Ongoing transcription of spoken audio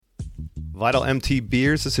Vital MT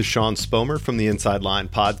Beers, this is Sean Spomer from the Inside Line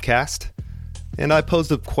podcast. And I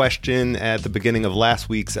posed a question at the beginning of last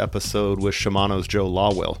week's episode with Shimano's Joe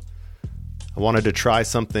Lawwill. I wanted to try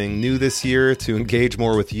something new this year to engage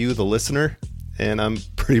more with you, the listener, and I'm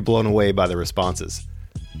pretty blown away by the responses.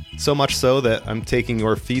 So much so that I'm taking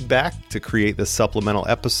your feedback to create this supplemental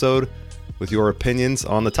episode with your opinions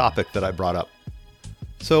on the topic that I brought up.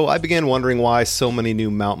 So I began wondering why so many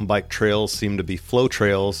new mountain bike trails seem to be flow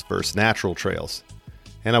trails versus natural trails.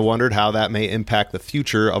 And I wondered how that may impact the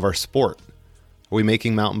future of our sport. Are we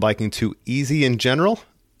making mountain biking too easy in general?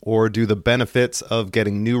 Or do the benefits of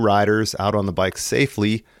getting new riders out on the bike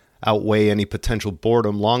safely outweigh any potential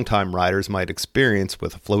boredom longtime riders might experience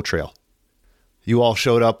with a flow trail? You all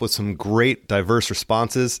showed up with some great, diverse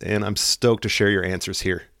responses, and I'm stoked to share your answers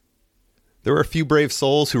here. There were a few brave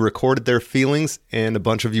souls who recorded their feelings, and a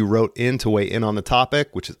bunch of you wrote in to weigh in on the topic,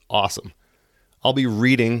 which is awesome. I'll be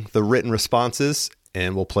reading the written responses,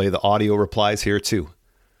 and we'll play the audio replies here too.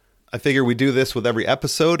 I figure we do this with every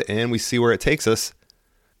episode, and we see where it takes us.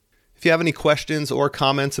 If you have any questions or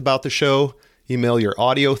comments about the show, email your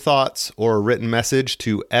audio thoughts or a written message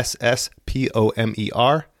to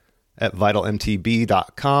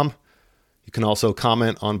sspomer@vitalmtb.com. You can also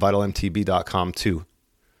comment on vitalmtb.com too.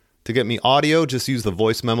 To get me audio, just use the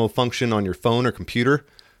voice memo function on your phone or computer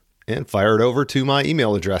and fire it over to my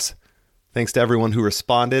email address. Thanks to everyone who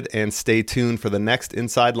responded, and stay tuned for the next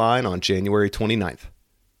Inside Line on January 29th.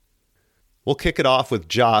 We'll kick it off with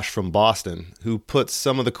Josh from Boston, who puts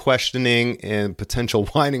some of the questioning and potential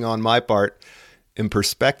whining on my part in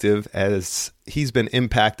perspective, as he's been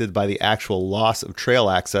impacted by the actual loss of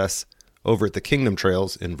trail access over at the Kingdom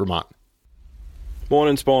Trails in Vermont.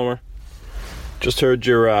 Morning, Spomer. Just heard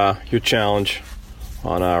your challenge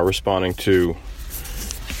on responding to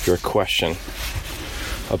your question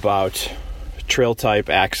about trail type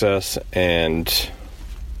access and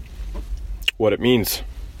what it means.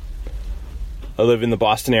 I live in the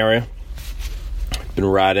Boston area. Been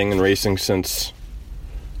riding and racing since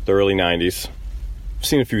the early 90s. I've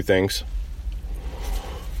seen a few things.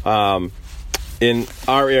 In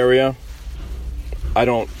our area, I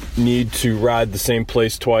don't need to ride the same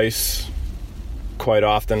place twice quite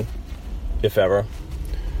often, if ever.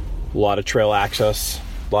 A lot of trail access,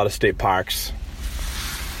 a lot of state parks.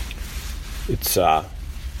 It's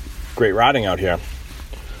great riding out here.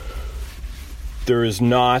 There is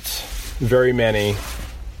not very many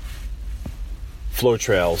flow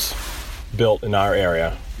trails built in our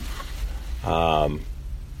area. And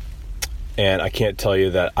I can't tell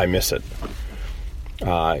you that I miss it.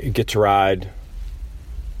 You get to ride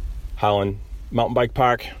Highland Mountain Bike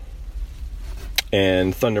Park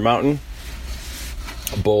and Thunder Mountain.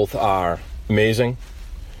 Both are amazing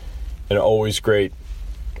and always great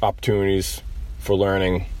opportunities for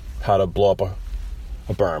learning how to blow up a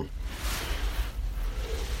berm.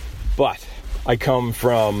 But I come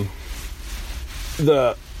from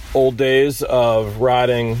the old days of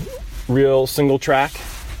riding real single track,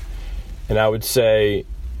 and I would say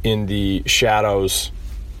in the shadows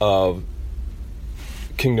of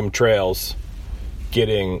Kingdom Trails,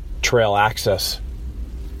 getting trail access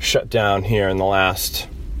shut down here in the last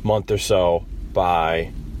month or so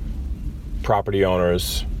by property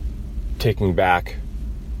owners taking back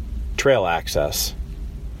trail access.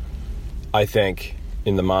 I think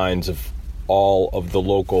in the minds of all of the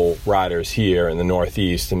local riders here in the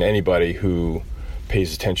Northeast and anybody who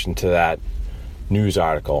pays attention to that news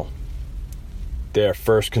article, their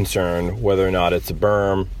first concern, whether or not it's a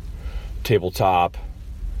berm, tabletop,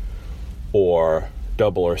 or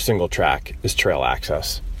double or single track, is trail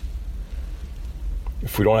access.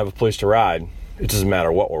 If we don't have a place to ride, it doesn't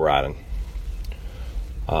matter what we're riding.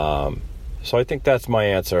 So I think that's my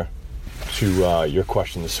answer to your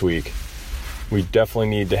question this week. We definitely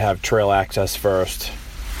need to have trail access first.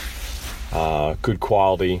 Good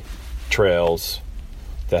quality trails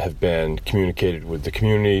that have been communicated with the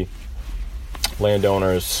community,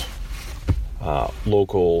 landowners,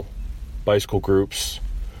 local bicycle groups.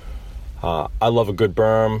 I love a good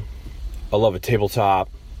berm. I love a tabletop.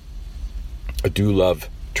 I do love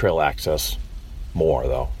trail access more,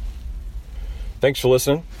 though. Thanks for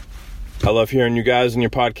listening. I love hearing you guys in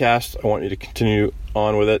your podcast. I want you to continue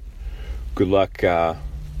on with it. Good luck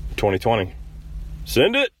 2020.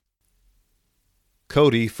 Send it!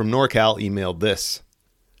 Cody from NorCal emailed this.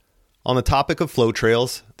 On the topic of flow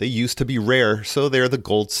trails, they used to be rare, so they're the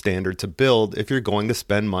gold standard to build if you're going to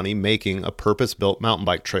spend money making a purpose-built mountain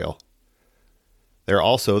bike trail. They're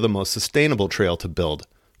also the most sustainable trail to build,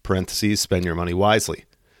 parentheses, spend your money wisely.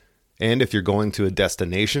 And if you're going to a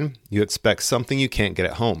destination, you expect something you can't get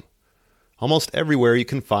at home. Almost everywhere you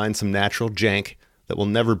can find some natural jank that will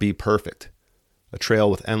never be perfect. A trail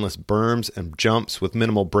with endless berms and jumps with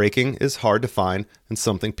minimal braking is hard to find and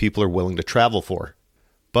something people are willing to travel for.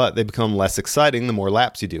 But they become less exciting the more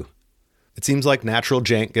laps you do. It seems like natural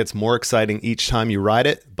jank gets more exciting each time you ride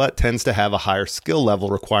it, but tends to have a higher skill level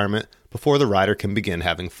requirement before the rider can begin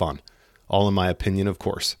having fun. All in my opinion, of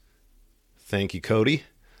course. Thank you, Cody.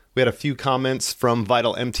 We had a few comments from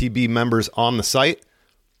Vital MTB members on the site.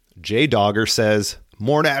 J-Dogger says,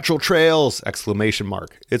 "More natural trails!" !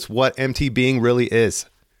 It's what MTBing really is.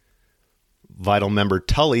 Vital member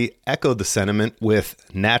Tully echoed the sentiment with,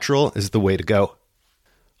 "Natural is the way to go."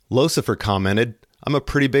 Lucifer commented, "I'm a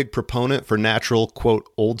pretty big proponent for natural, quote,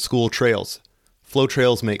 old school trails. Flow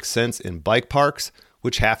trails make sense in bike parks,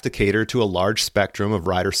 which have to cater to a large spectrum of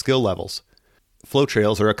rider skill levels. Flow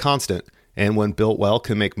trails are a constant, and when built well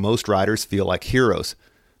can make most riders feel like heroes.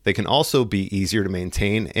 They can also be easier to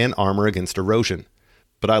maintain and armor against erosion.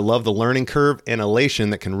 But I love the learning curve and elation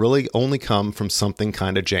that can really only come from something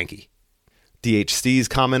kinda janky." DHC's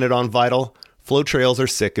commented on Vital, "Flow trails are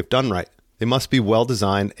sick if done right. They must be well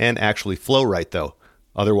designed and actually flow right though.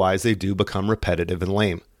 Otherwise they do become repetitive and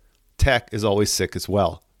lame. Tech is always sick as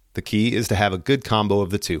well. The key is to have a good combo of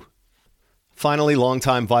the two." Finally,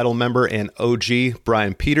 longtime Vital member and OG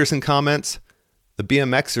Brian Peterson comments, "The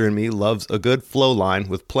BMXer in me loves a good flow line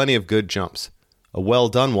with plenty of good jumps. A well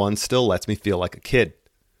done one still lets me feel like a kid.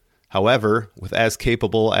 However, with as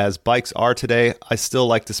capable as bikes are today, I still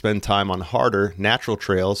like to spend time on harder, natural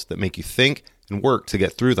trails that make you think and work to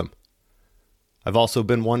get through them. I've also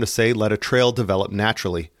been one to say let a trail develop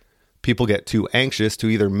naturally. People get too anxious to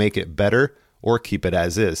either make it better or keep it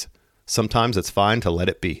as is. Sometimes it's fine to let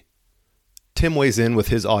it be." Tim weighs in with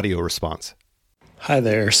his audio response. Hi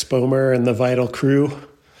there, Spomer and the Vital crew.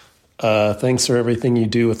 Thanks for everything you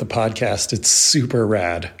do with the podcast. It's super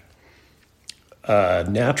rad.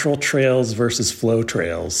 Natural trails versus flow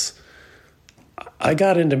trails. I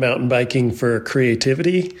got into mountain biking for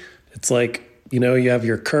creativity. It's like, you have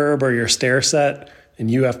your curb or your stair set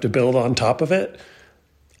and you have to build on top of it.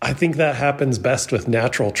 I think that happens best with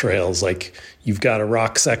natural trails. Like you've got a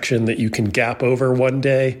rock section that you can gap over one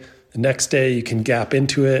day. The next day you can gap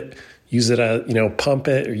into it, use it as, pump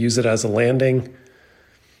it or use it as a landing.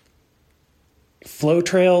 Flow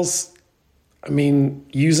trails,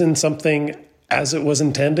 using something as it was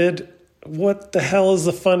intended, what the hell is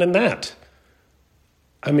the fun in that?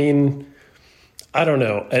 I don't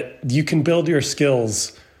know. You can build your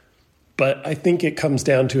skills, but I think it comes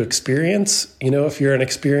down to experience. If you're an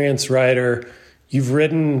experienced rider, you've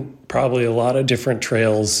ridden probably a lot of different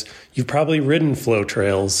trails. You've probably ridden flow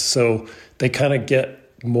trails, so they kind of get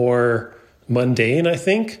more mundane, I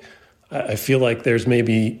think. I feel like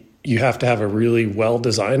you have to have a really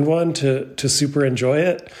well-designed one to super enjoy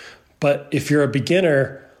it. But if you're a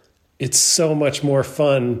beginner, it's so much more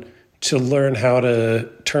fun to learn how to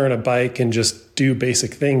turn a bike and just do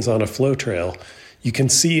basic things on a flow trail. You can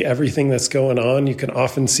see everything that's going on. You can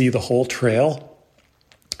often see the whole trail.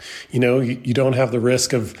 You don't have the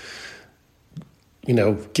risk of,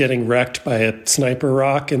 getting wrecked by a sniper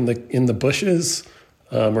rock in the bushes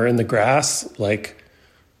or in the grass. Like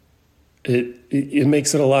it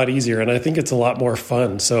makes it a lot easier, and I think it's a lot more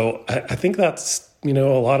fun. So I think that's a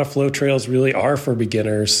lot of flow trails really are for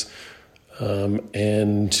beginners,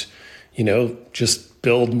 and just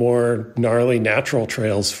build more gnarly natural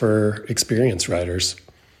trails for experienced riders.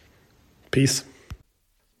 Peace.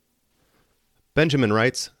 Benjamin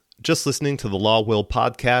writes, "Just listening to the Law Will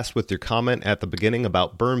podcast with your comment at the beginning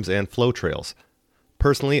about berms and flow trails.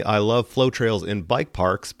 Personally, I love flow trails in bike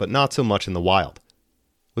parks, but not so much in the wild.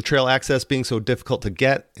 With trail access being so difficult to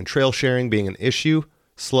get and trail sharing being an issue,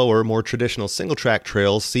 slower, more traditional single-track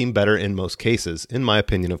trails seem better in most cases, in my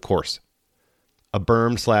opinion, of course. A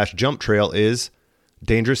berm/jump trail is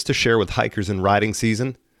dangerous to share with hikers in riding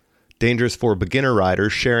season, dangerous for beginner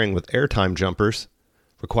riders sharing with airtime jumpers,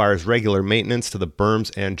 requires regular maintenance to the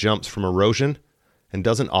berms and jumps from erosion, and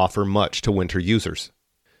doesn't offer much to winter users.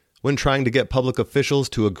 When trying to get public officials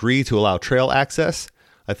to agree to allow trail access,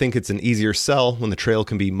 I think it's an easier sell when the trail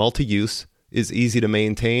can be multi-use, is easy to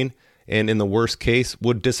maintain, and in the worst case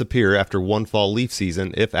would disappear after one fall leaf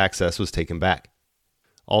season if access was taken back.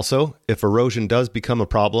 Also, if erosion does become a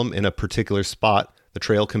problem in a particular spot, the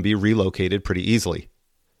trail can be relocated pretty easily.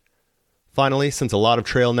 Finally, since a lot of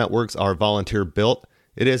trail networks are volunteer built,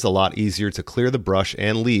 it is a lot easier to clear the brush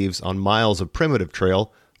and leaves on miles of primitive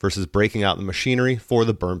trail versus breaking out the machinery for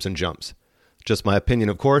the berms and jumps. Just my opinion,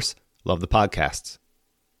 of course. Love the podcasts."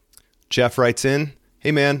 Jeff writes in,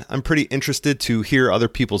 "Hey man, I'm pretty interested to hear other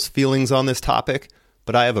people's feelings on this topic,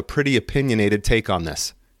 but I have a pretty opinionated take on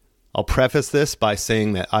this. I'll preface this by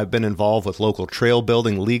saying that I've been involved with local trail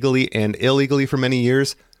building legally and illegally for many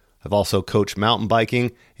years. I've also coached mountain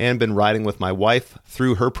biking and been riding with my wife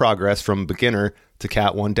through her progress from beginner to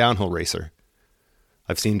Cat 1 downhill racer.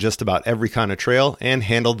 I've seen just about every kind of trail and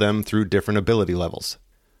handled them through different ability levels.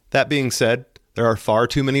 That being said, there are far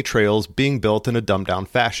too many trails being built in a dumbed-down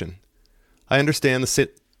fashion. I understand the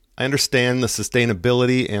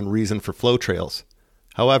sustainability and reason for flow trails.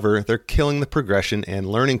 However, they're killing the progression and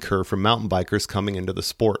learning curve for mountain bikers coming into the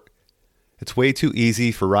sport. It's way too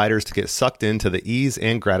easy for riders to get sucked into the ease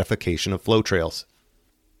and gratification of flow trails.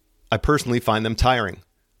 I personally find them tiring.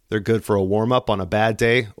 They're good for a warm-up on a bad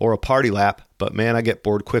day or a party lap, but man, I get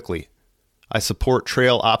bored quickly. I support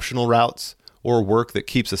trail optional routes or work that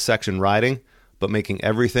keeps a section riding, but making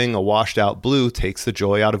everything a washed-out blue takes the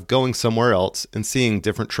joy out of going somewhere else and seeing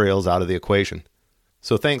different trails out of the equation.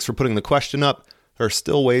 So thanks for putting the question up. There are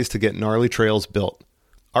still ways to get gnarly trails built.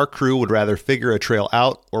 Our crew would rather figure a trail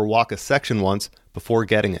out or walk a section once before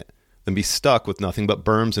getting it than be stuck with nothing but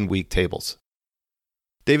berms and weak tables.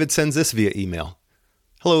 David sends this via email.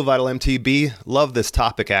 Hello, Vital MTB. Love this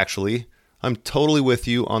topic, actually. I'm totally with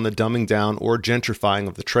you on the dumbing down or gentrifying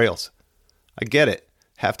of the trails. I get it.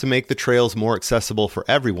 Have to make the trails more accessible for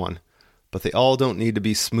everyone, but they all don't need to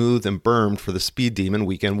be smooth and bermed for the speed demon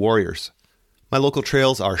weekend warriors. My local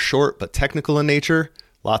trails are short but technical in nature,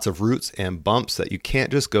 lots of roots and bumps that you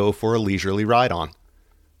can't just go for a leisurely ride on.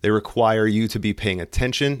 They require you to be paying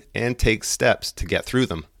attention and take steps to get through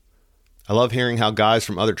them. I love hearing how guys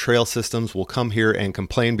from other trail systems will come here and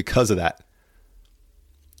complain because of that.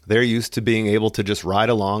 They're used to being able to just ride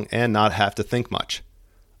along and not have to think much.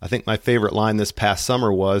 I think my favorite line this past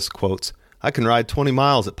summer was, quotes, I can ride 20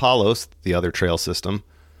 miles at Palos, the other trail system,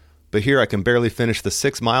 but here I can barely finish the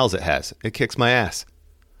 6 miles it has. It kicks my ass.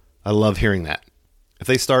 I love hearing that. If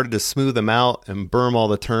they started to smooth them out and berm all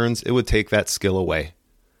the turns, it would take that skill away.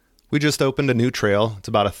 We just opened a new trail. It's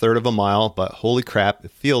about a third of a mile, but holy crap, it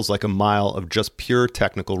feels like a mile of just pure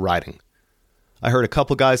technical riding. I heard a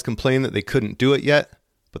couple guys complain that they couldn't do it yet,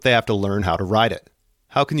 but they have to learn how to ride it.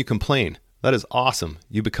 How can you complain? That is awesome.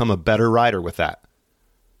 You become a better rider with that.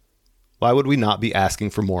 Why would we not be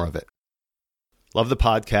asking for more of it? Love the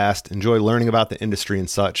podcast, enjoy learning about the industry and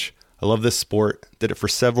such. I love this sport, did it for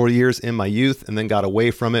several years in my youth and then got away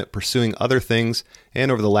from it pursuing other things,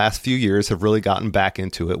 and over the last few years have really gotten back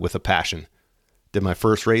into it with a passion. Did my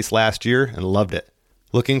first race last year and loved it.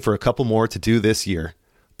 Looking for a couple more to do this year.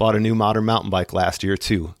 Bought a new modern mountain bike last year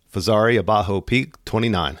too. Fazari Abajo Peak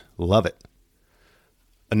 29. Love it.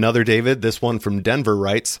 Another David, this one from Denver,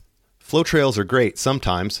 writes, Flow trails are great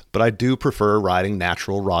sometimes, but I do prefer riding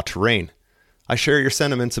natural raw terrain. I share your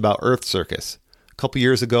sentiments about Earth Circus. A couple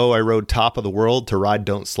years ago, I rode Top of the World to ride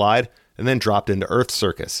Don't Slide and then dropped into Earth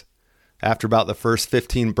Circus. After about the first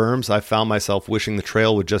 15 berms, I found myself wishing the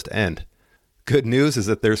trail would just end. Good news is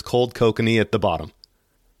that there's cold kokanee at the bottom.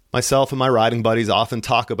 Myself and my riding buddies often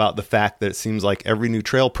talk about the fact that it seems like every new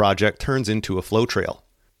trail project turns into a flow trail.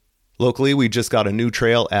 Locally, we just got a new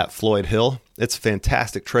trail at Floyd Hill. It's a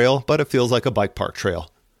fantastic trail, but it feels like a bike park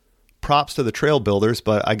trail. Props to the trail builders,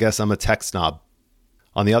 but I guess I'm a tech snob.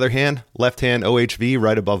 On the other hand, left-hand OHV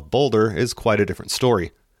right above Boulder is quite a different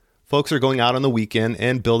story. Folks are going out on the weekend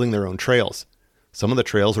and building their own trails. Some of the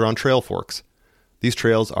trails are on trail forks. These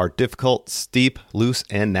trails are difficult, steep, loose,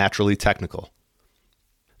 and naturally technical.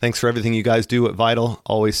 Thanks for everything you guys do at Vital.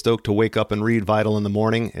 Always stoked to wake up and read Vital in the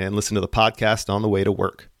morning and listen to the podcast on the way to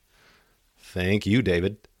work. Thank you,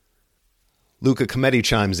 David. Luca Cometti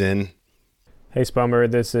chimes in. Hey, Spomer.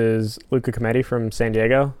 This is Luca Cometti from San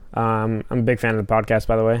Diego. I'm a big fan of the podcast,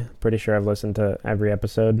 by the way. Pretty sure I've listened to every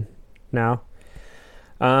episode now.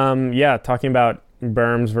 Talking about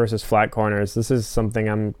berms versus flat corners. This is something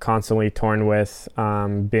I'm constantly torn with,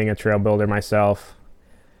 being a trail builder myself.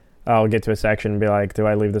 I'll get to a section and be like, do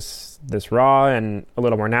I leave this raw and a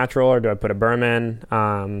little more natural, or do I put a berm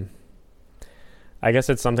in? I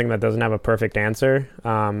guess it's something that doesn't have a perfect answer.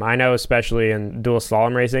 I know, especially in dual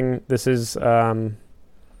slalom racing, this is, I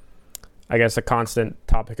guess, a constant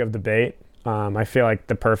topic of debate. I feel like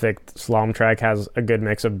the perfect slalom track has a good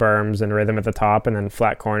mix of berms and rhythm at the top and then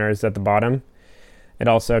flat corners at the bottom. It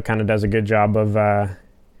also kind of does a good job of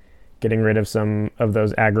getting rid of some of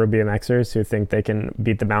those aggro BMXers who think they can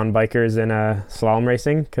beat the mountain bikers in slalom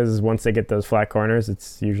racing, because once they get those flat corners,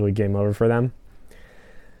 it's usually game over for them.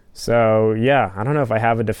 So, yeah, I don't know if I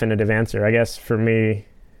have a definitive answer. I guess for me,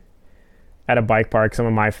 at a bike park, some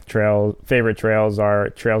of my favorite trails are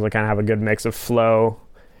trails that kind of have a good mix of flow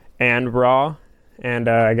and raw. And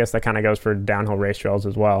I guess that kind of goes for downhill race trails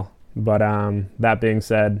as well. But that being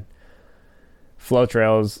said, flow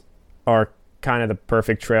trails are kind of the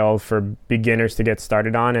perfect trail for beginners to get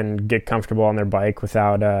started on and get comfortable on their bike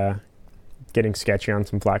without getting sketchy on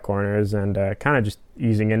some flat corners and kind of just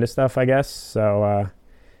easing into stuff, I guess. So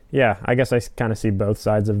yeah, I guess I kind of see both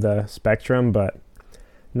sides of the spectrum, but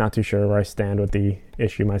not too sure where I stand with the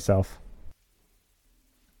issue myself.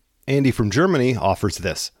 Andy from Germany offers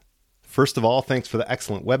this. First of all, thanks for the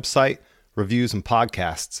excellent website, reviews, and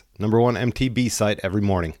podcasts. #1 MTB site every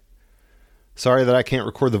morning. Sorry that I can't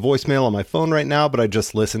record the voicemail on my phone right now, but I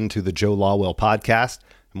just listened to the Joe Lawwell podcast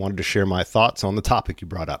and wanted to share my thoughts on the topic you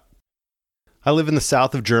brought up. I live in the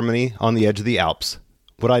south of Germany on the edge of the Alps.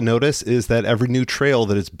 What I notice is that every new trail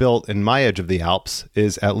that is built in my edge of the Alps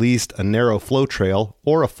is at least a narrow flow trail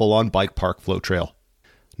or a full-on bike park flow trail.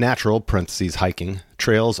 Natural (hiking)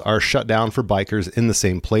 trails are shut down for bikers in the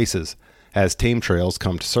same places as tame trails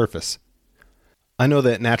come to surface. I know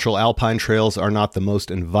that natural alpine trails are not the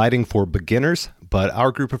most inviting for beginners, but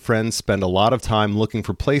our group of friends spend a lot of time looking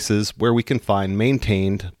for places where we can find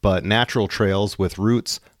maintained but natural trails with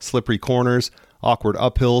roots, slippery corners, awkward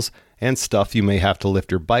uphills, and stuff you may have to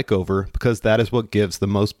lift your bike over because that is what gives the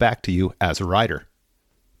most back to you as a rider.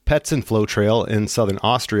 Petzen Flow Trail in southern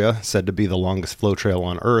Austria, said to be the longest flow trail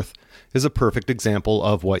on Earth, is a perfect example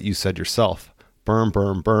of what you said yourself. Berm,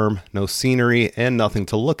 berm, berm, no scenery, and nothing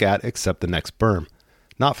to look at except the next berm.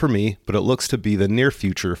 Not for me, but it looks to be the near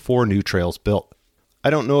future for new trails built. I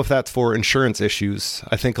don't know if that's for insurance issues.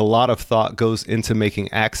 I think a lot of thought goes into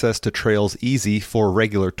making access to trails easy for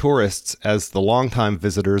regular tourists, as the longtime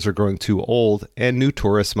visitors are growing too old and new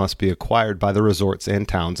tourists must be acquired by the resorts and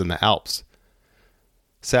towns in the Alps.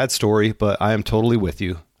 Sad story, but I am totally with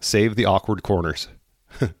you. Save the awkward corners.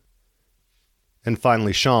 And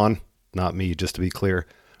finally, Sean, not me, just to be clear,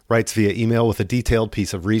 writes via email with a detailed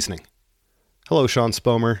piece of reasoning. Hello, Sean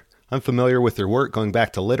Spomer. I'm familiar with your work going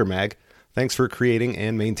back to Litter Mag. Thanks for creating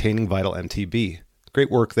and maintaining Vital MTB. Great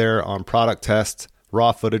work there on product tests,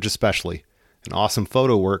 raw footage especially, and awesome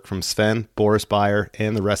photo work from Sven, Boris Beyer,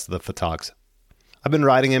 and the rest of the photogs. I've been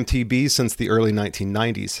riding MTB since the early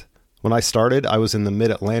 1990s. When I started, I was in the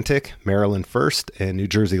Mid-Atlantic, Maryland first, and New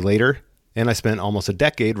Jersey later, and I spent almost a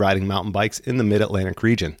decade riding mountain bikes in the Mid-Atlantic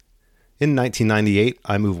region. In 1998,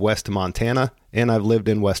 I moved west to Montana, and I've lived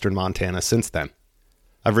in western Montana since then.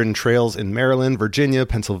 I've ridden trails in Maryland, Virginia,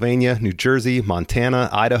 Pennsylvania, New Jersey, Montana,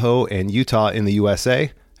 Idaho, and Utah in the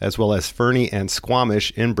USA, as well as Fernie and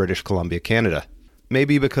Squamish in British Columbia, Canada.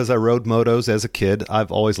 Maybe because I rode motos as a kid,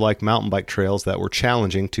 I've always liked mountain bike trails that were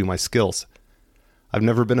challenging to my skills. I've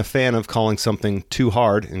never been a fan of calling something too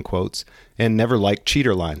hard, in quotes, and never liked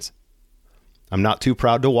cheater lines. I'm not too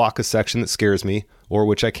proud to walk a section that scares me, or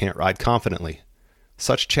which I can't ride confidently.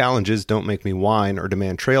 Such challenges don't make me whine or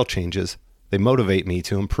demand trail changes. They motivate me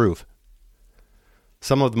to improve.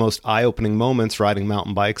 Some of the most eye-opening moments riding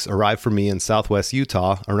mountain bikes arrived for me in southwest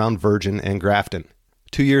Utah around Virgin and Grafton.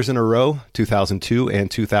 2 years in a row, 2002 and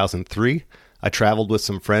 2003, I traveled with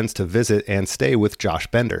some friends to visit and stay with Josh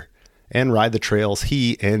Bender and ride the trails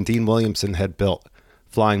he and Dean Williamson had built,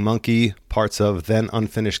 Flying Monkey, parts of then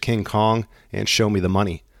unfinished King Kong, and Show Me the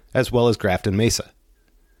Money, as well as Grafton Mesa.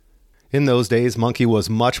 In those days, Monkey was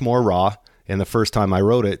much more raw, and the first time I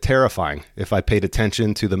rode it, terrifying if I paid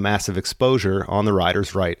attention to the massive exposure on the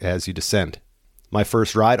rider's right as you descend. My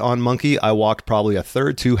first ride on Monkey, I walked probably a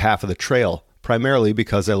third to half of the trail, primarily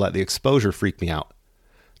because I let the exposure freak me out.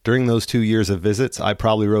 During those 2 years of visits, I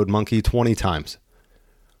probably rode Monkey 20 times.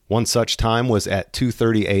 One such time was at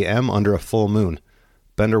 2:30 a.m. under a full moon.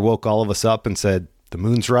 Bender woke all of us up and said, "The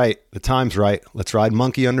moon's right, the time's right, let's ride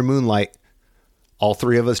Monkey under moonlight." All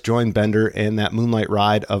three of us joined Bender, and that moonlight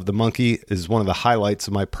ride of the Monkey is one of the highlights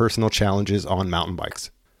of my personal challenges on mountain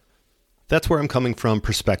bikes. That's where I'm coming from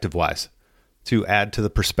perspective-wise. To add to the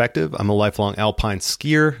perspective, I'm a lifelong alpine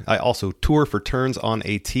skier. I also tour for turns on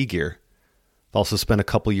AT gear. I've also spent a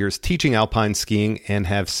couple years teaching alpine skiing and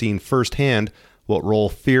have seen firsthand what role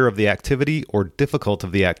fear of the activity or difficult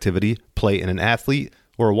of the activity play in an athlete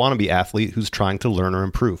or a wannabe athlete who's trying to learn or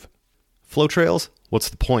improve. Flow trails? What's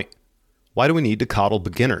the point? Why do we need to coddle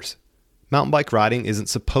beginners? Mountain bike riding isn't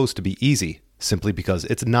supposed to be easy, simply because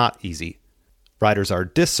it's not easy. Riders are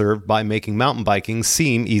disserved by making mountain biking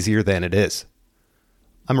seem easier than it is.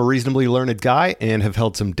 I'm a reasonably learned guy and have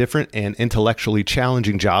held some different and intellectually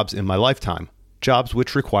challenging jobs in my lifetime, jobs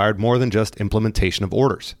which required more than just implementation of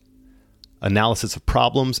orders. Analysis of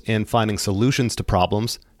problems and finding solutions to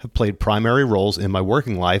problems have played primary roles in my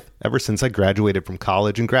working life ever since I graduated from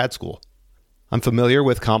college and grad school. I'm familiar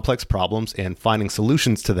with complex problems, and finding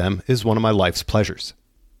solutions to them is one of my life's pleasures.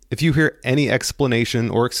 If you hear any explanation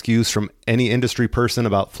or excuse from any industry person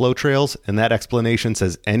about flow trails, and that explanation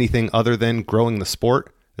says anything other than growing the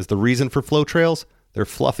sport, as the reason for flow trails, they're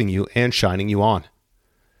fluffing you and shining you on.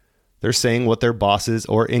 They're saying what their bosses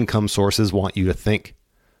or income sources want you to think.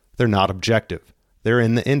 They're not objective. They're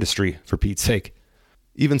in the industry, for Pete's sake.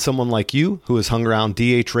 Even someone like you, who has hung around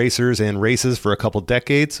DH racers and races for a couple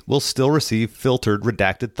decades, will still receive filtered,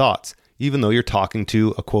 redacted thoughts, even though you're talking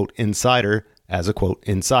to a quote insider as a quote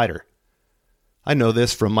insider. I know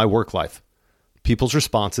this from my work life. People's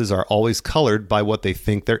responses are always colored by what they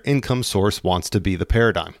think their income source wants to be the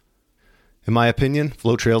paradigm. In my opinion,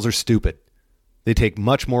 flow trails are stupid. They take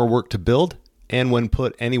much more work to build, and when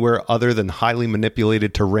put anywhere other than highly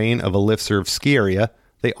manipulated terrain of a lift-serve ski area,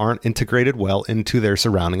 they aren't integrated well into their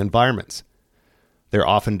surrounding environments. They're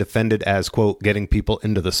often defended as, quote, getting people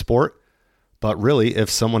into the sport, but really, if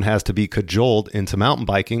someone has to be cajoled into mountain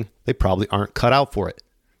biking, they probably aren't cut out for it.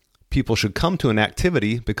 People should come to an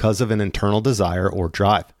activity because of an internal desire or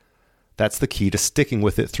drive. That's the key to sticking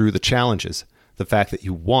with it through the challenges. The fact that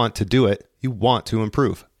you want to do it, you want to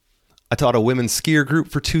improve. I taught a women's skier group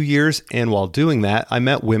for 2 years, and while doing that, I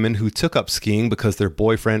met women who took up skiing because their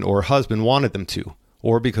boyfriend or husband wanted them to,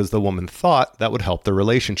 or because the woman thought that would help their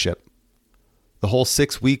relationship. The whole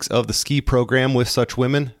 6 weeks of the ski program with such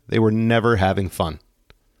women, they were never having fun.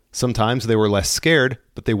 Sometimes they were less scared,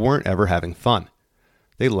 but they weren't ever having fun.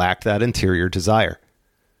 They lacked that interior desire.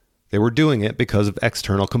 They were doing it because of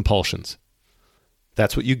external compulsions.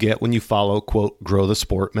 That's what you get when you follow, quote, grow the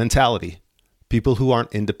sport mentality. People who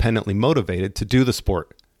aren't independently motivated to do the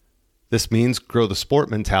sport. This means grow the sport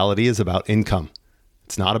mentality is about income.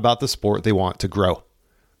 It's not about the sport they want to grow.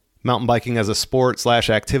 Mountain biking as a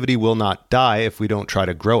sport/activity will not die if we don't try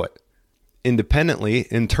to grow it. Independently,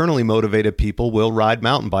 internally motivated people will ride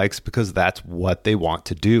mountain bikes because that's what they want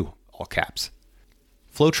to do, all caps.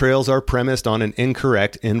 Flow trails are premised on an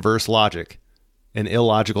incorrect inverse logic, an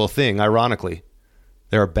illogical thing, ironically.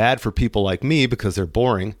 They are bad for people like me because they're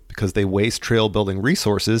boring, because they waste trail building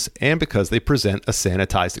resources, and because they present a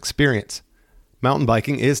sanitized experience. Mountain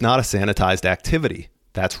biking is not a sanitized activity.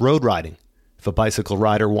 That's road riding. If a bicycle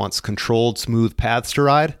rider wants controlled, smooth paths to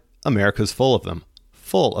ride, America's full of them.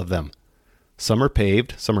 Full of them. Some are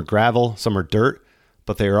paved, some are gravel, some are dirt,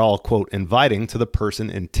 but they are all, quote, inviting to the person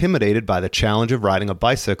intimidated by the challenge of riding a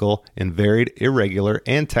bicycle in varied, irregular,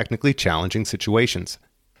 and technically challenging situations.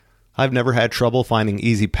 I've never had trouble finding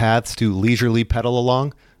easy paths to leisurely pedal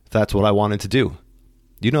along if that's what I wanted to do.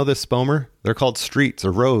 You know this, Spomer? They're called streets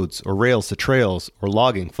or roads or rails to trails or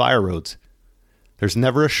logging fire roads. There's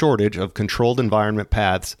never a shortage of controlled environment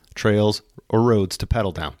paths, trails, or roads to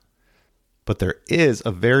pedal down. But there is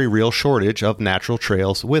a very real shortage of natural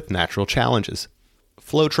trails with natural challenges.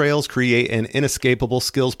 Flow trails create an inescapable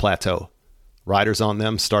skills plateau. Riders on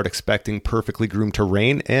them start expecting perfectly groomed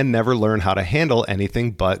terrain and never learn how to handle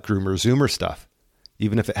anything but groomer-zoomer stuff.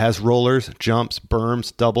 Even if it has rollers, jumps,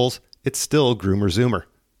 berms, doubles, it's still groomer-zoomer.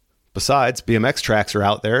 Besides, BMX tracks are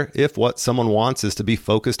out there if what someone wants is to be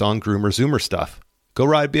focused on groomer-zoomer stuff. Go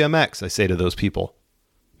ride BMX, I say to those people.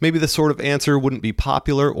 Maybe this sort of answer wouldn't be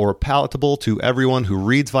popular or palatable to everyone who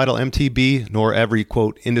reads Vital MTB, nor every,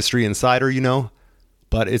 quote, industry insider you know,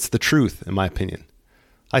 but it's the truth, in my opinion.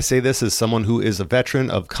 I say this as someone who is a veteran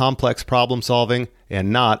of complex problem solving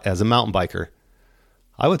and not as a mountain biker.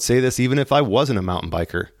 I would say this even if I wasn't a mountain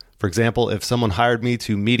biker. For example, if someone hired me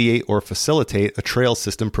to mediate or facilitate a trail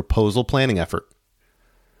system proposal planning effort.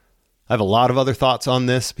 I have a lot of other thoughts on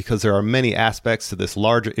this because there are many aspects to this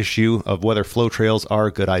larger issue of whether flow trails are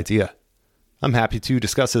a good idea. I'm happy to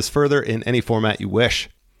discuss this further in any format you wish.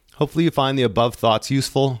 Hopefully you find the above thoughts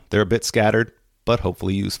useful. They're a bit scattered, but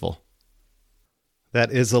hopefully useful.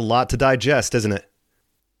 That is a lot to digest, isn't it?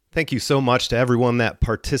 Thank you so much to everyone that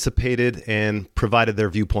participated and provided their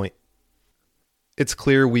viewpoint. It's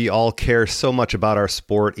clear we all care so much about our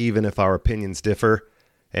sport, even if our opinions differ,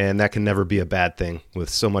 and that can never be a bad thing with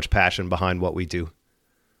so much passion behind what we do.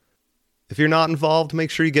 If you're not involved, make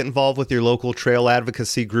sure you get involved with your local trail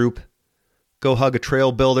advocacy group. Go hug a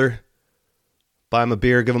trail builder, buy them a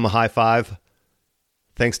beer, give them a high five.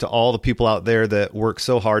 Thanks to all the people out there that work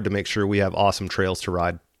so hard to make sure we have awesome trails to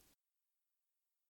ride.